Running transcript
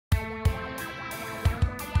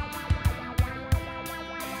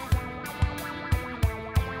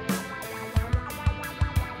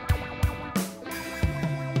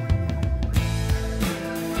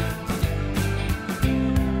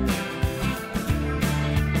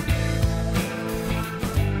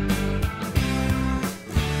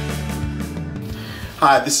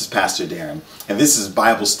Hi, this is Pastor Darren, and this is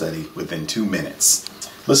Bible Study Within 2 Minutes.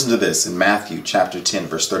 Listen to this in Matthew chapter 10,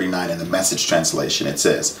 verse 39 in the Message translation. It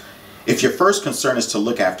says, "If your first concern is to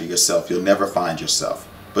look after yourself, you'll never find yourself.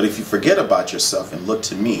 But if you forget about yourself and look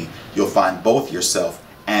to me, you'll find both yourself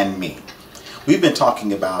and me." We've been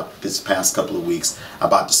talking about this past couple of weeks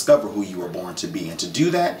about discover who you were born to be. And to do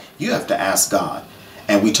that, you have to ask God.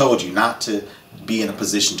 And we told you not to be in a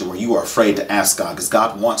position to where you are afraid to ask God, because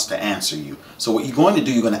God wants to answer you. So what you're going to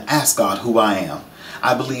do, you're going to ask God who I am.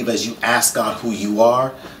 I believe as you ask God who you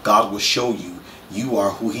are, God will show you you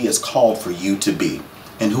are who He has called for you to be.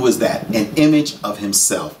 And who is that? An image of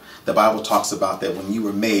Himself. The Bible talks about that when you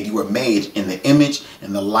were made in the image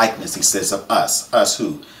and the likeness, He says, of us. Us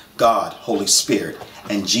who? God, Holy Spirit,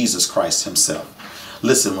 and Jesus Christ Himself.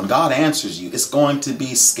 Listen, when God answers you, it's going to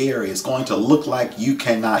be scary. It's going to look like you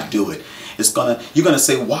cannot do it. You're going to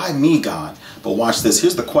say, why me, God? But watch this.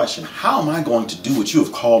 Here's the question. How am I going to do what you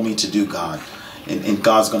have called me to do, God? And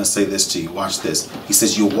God's going to say this to you. Watch this. He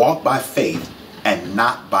says, you walk by faith and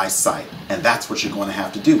not by sight. And that's what you're going to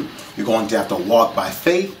have to do. You're going to have to walk by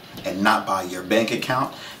faith and not by your bank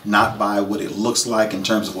account, not by what it looks like in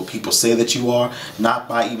terms of what people say that you are, not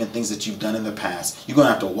by even things that you've done in the past. You're going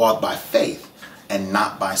to have to walk by faith and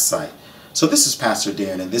not by sight. So this is Pastor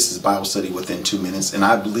Darren, and this is Bible Study Within 2 Minutes, and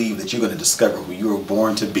I believe that you're going to discover who you were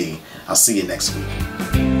born to be. I'll see you next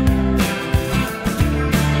week.